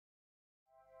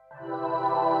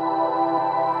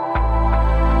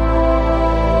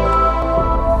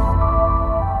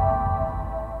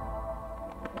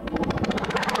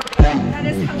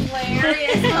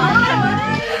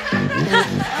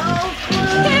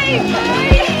Hey,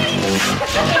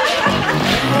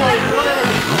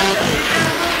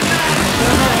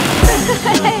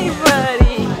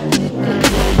 buddy.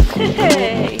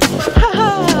 Hey.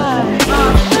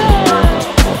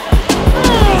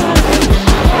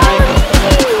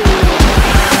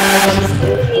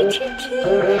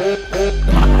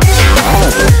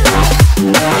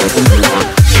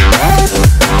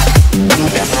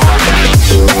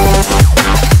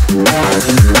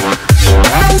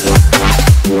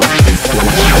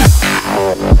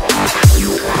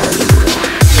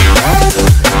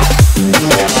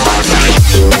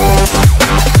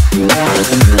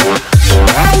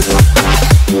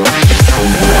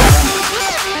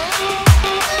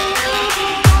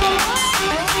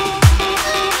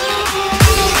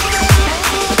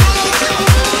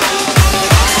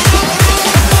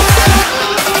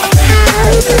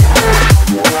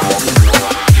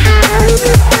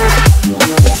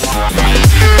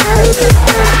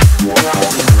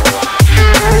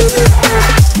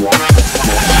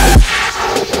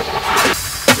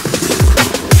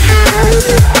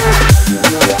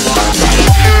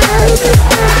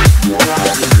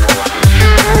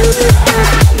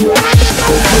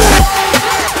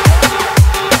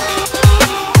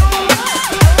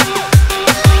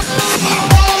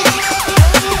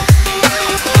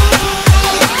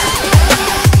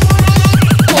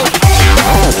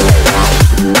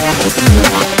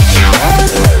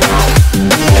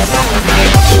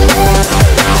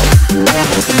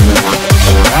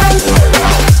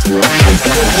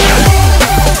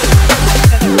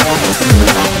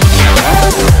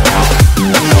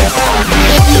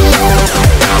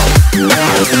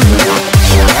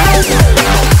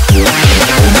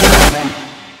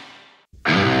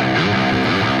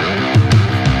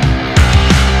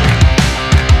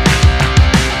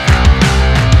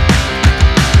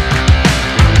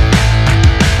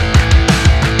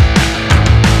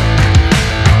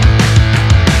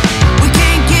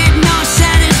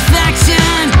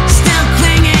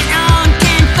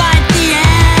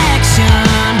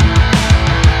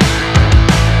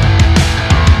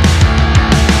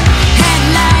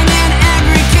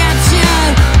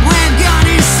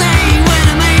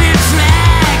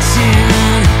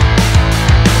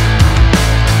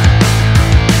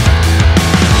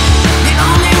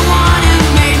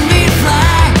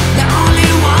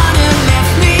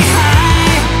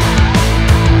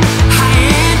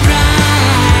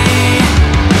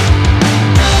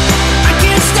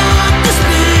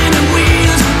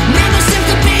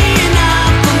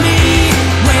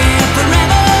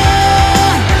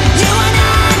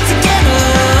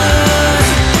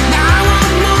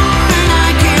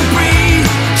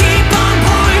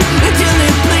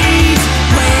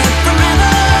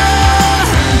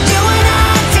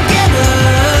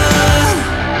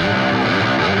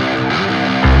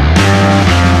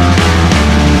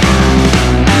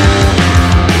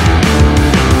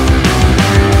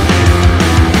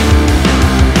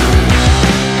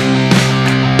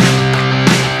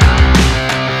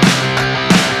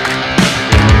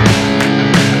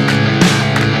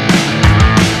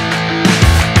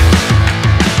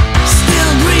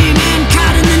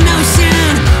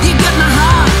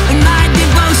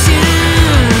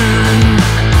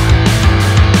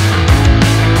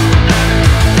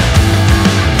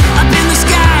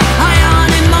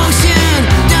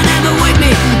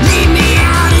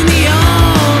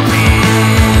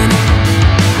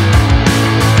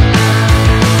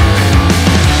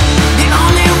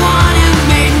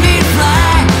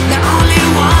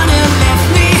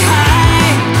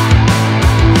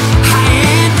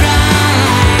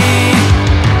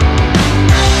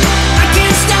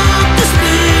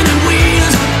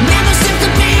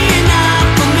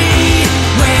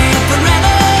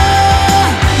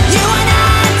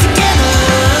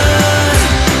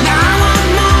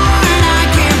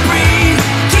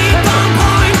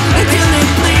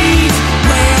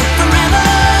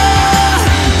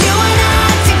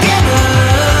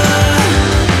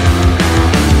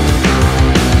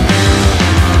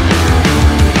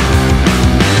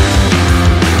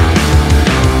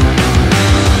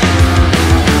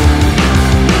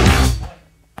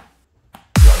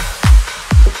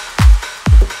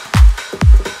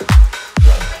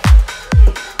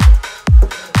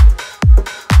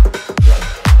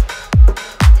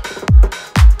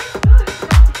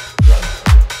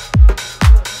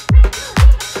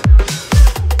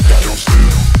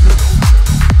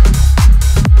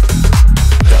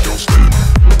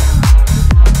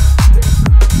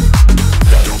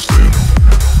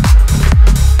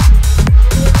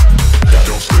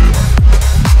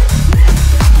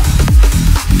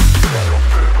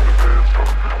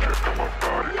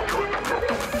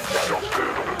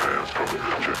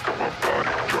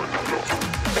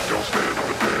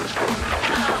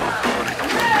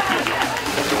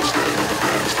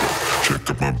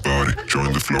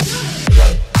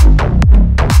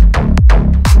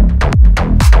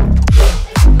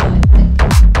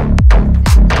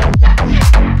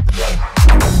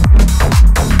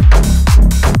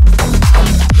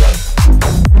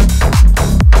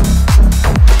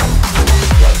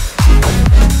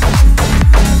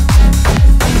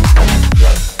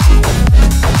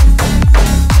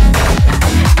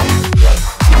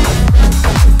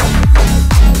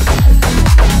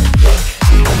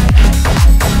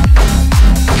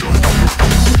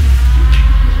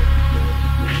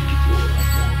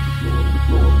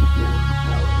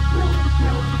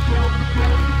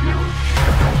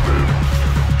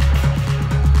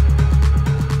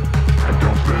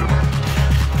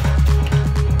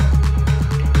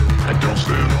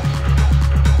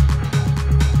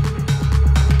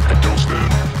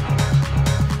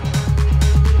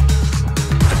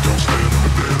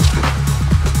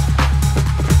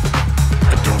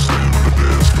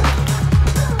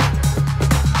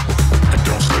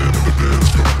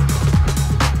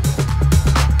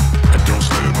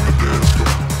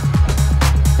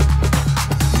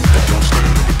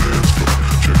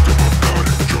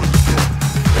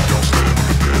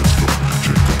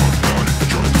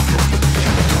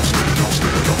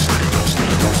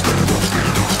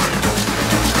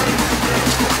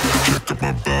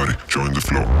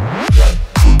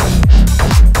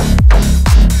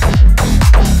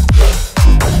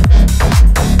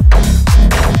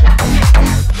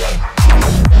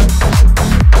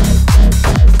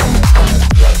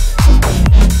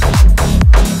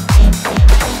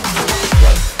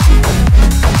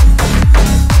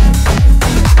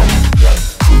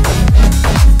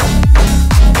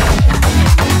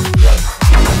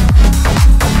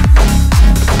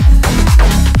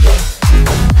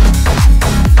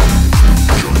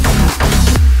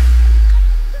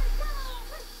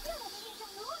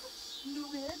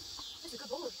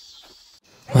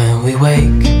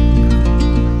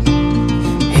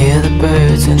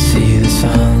 clouds and see the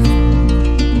sun.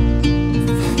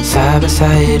 Side by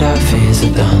side our fears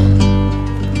are done.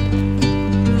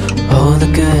 All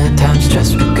the good times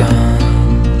just begun.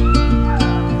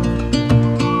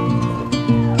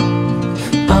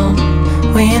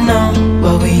 We know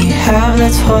what we have,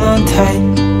 let's hold on tight.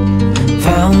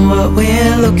 Found what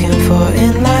we're looking for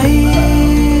in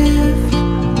life.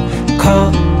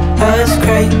 Call us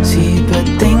crazy, but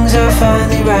things are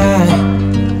finally right.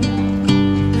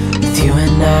 With you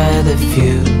and I, the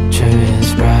future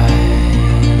is bright.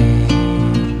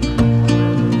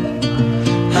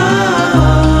 Oh,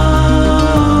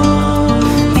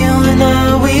 you and I,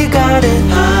 we got it.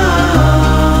 Oh,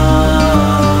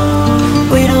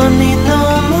 we don't need no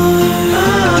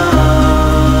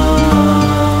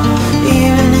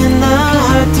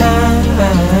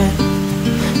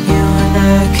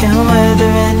can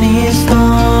weather any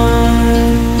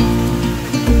storm.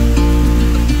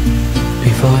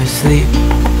 Before I sleep,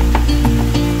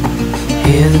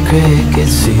 hear the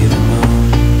crickets, see the moon.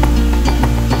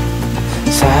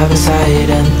 Side by side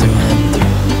and through.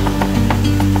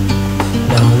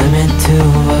 No limit to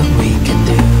what we can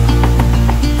do.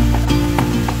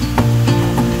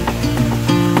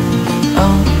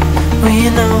 Oh, we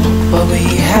know what we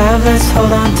have, let's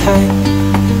hold on tight.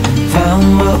 Found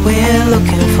what we're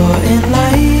looking for in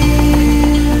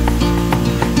life.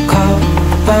 Call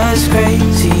us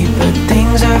crazy, but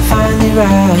things are finally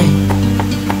right.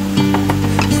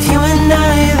 With you and I,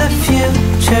 the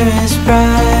future is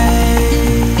bright.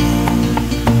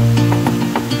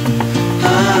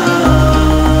 Oh,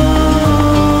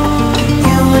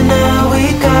 you and I, we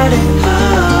got it.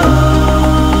 Oh,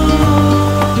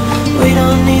 we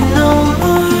don't need no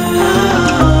more.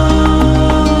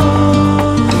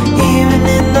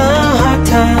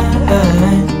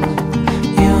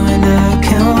 You and I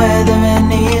can weather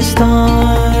any storm.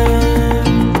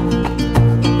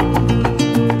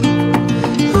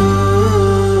 Ooh,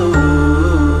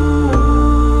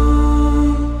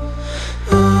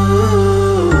 ooh,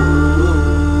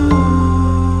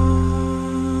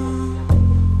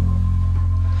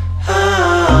 oh,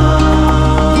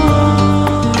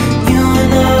 you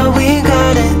and I, we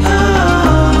got it. Oh,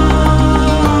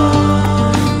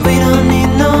 we don't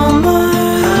need no more.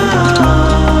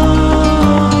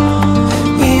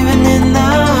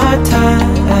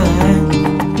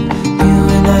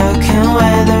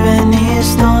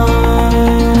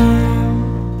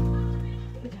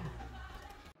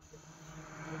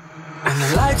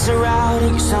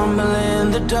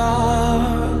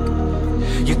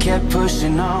 You kept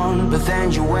pushing on, but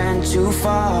then you went too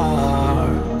far.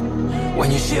 When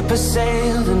your ship has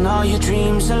sailed and all your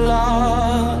dreams are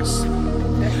lost,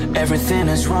 everything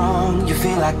is wrong, you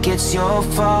feel like it's your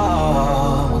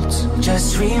fault.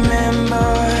 Just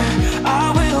remember,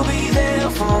 I will be there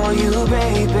for you,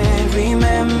 baby.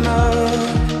 Remember,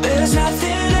 there's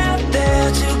nothing out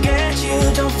there to get you,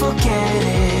 don't forget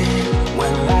it.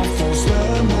 When life throws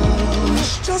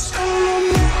lemons, just call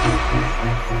me.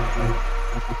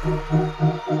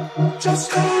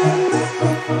 Just call me.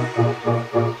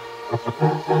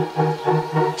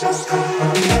 Just call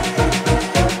me.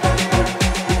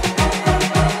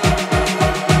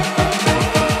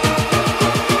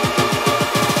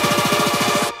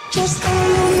 Just call me.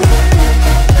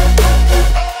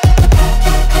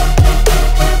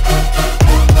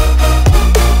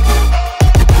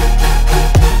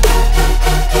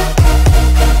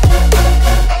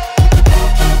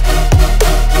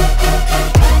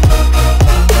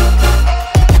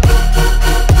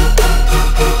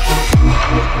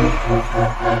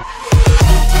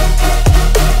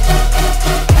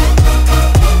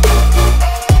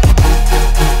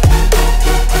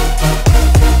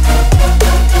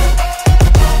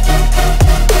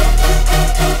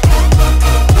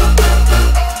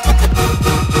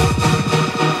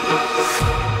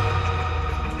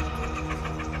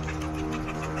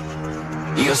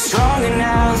 You're stronger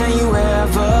now than you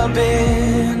ever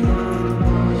been.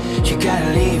 You gotta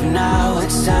leave now,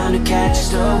 it's time to catch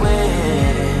the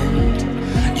wind.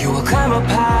 You will climb up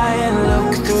high and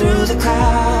look through the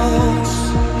clouds,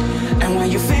 and when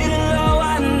you're feeling low,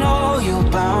 I know you'll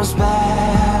bounce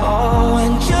back. Oh,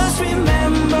 and just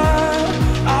remember,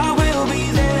 I will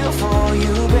be there for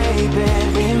you, baby.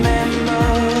 Remember,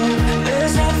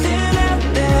 there's nothing out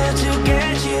there to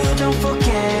get you, don't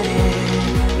forget it.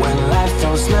 When life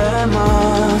throws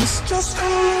lemons, just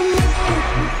call me.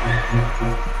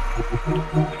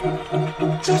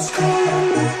 Just call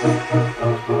me.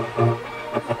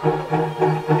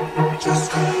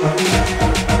 Just call me.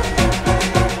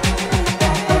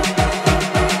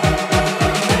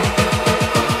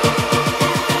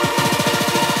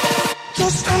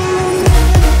 Just call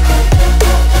me.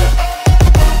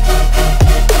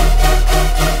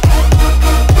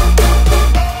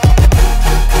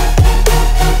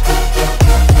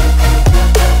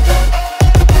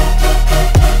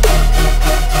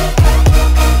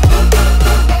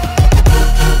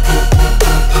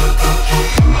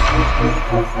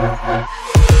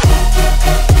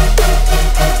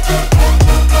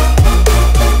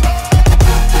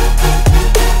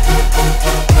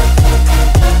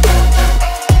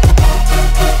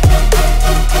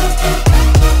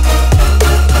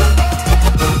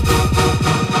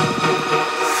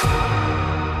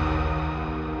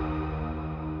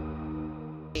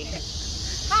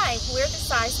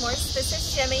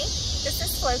 This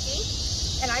is Floki,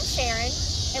 and I'm Sharon,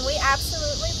 and we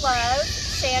absolutely love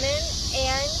Shannon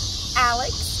and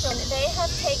Alex. And they have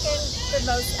taken the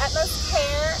utmost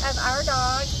care of our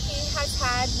dog. He has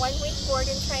had 1 week board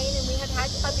and train, and we have had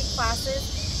puppy classes,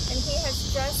 and he has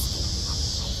just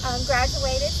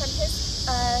graduated from his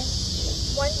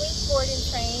 1 week board and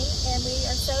train, and we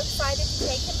are so excited to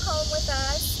take him home with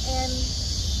us and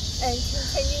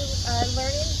continue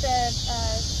learning the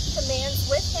commands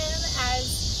with him as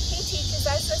he teaches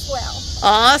us as well.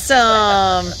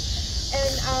 Awesome.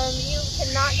 And you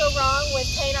cannot go wrong with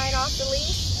K9 Off the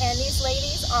Leash, and these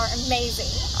ladies are amazing.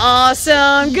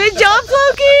 Awesome. Good job,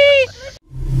 Floki.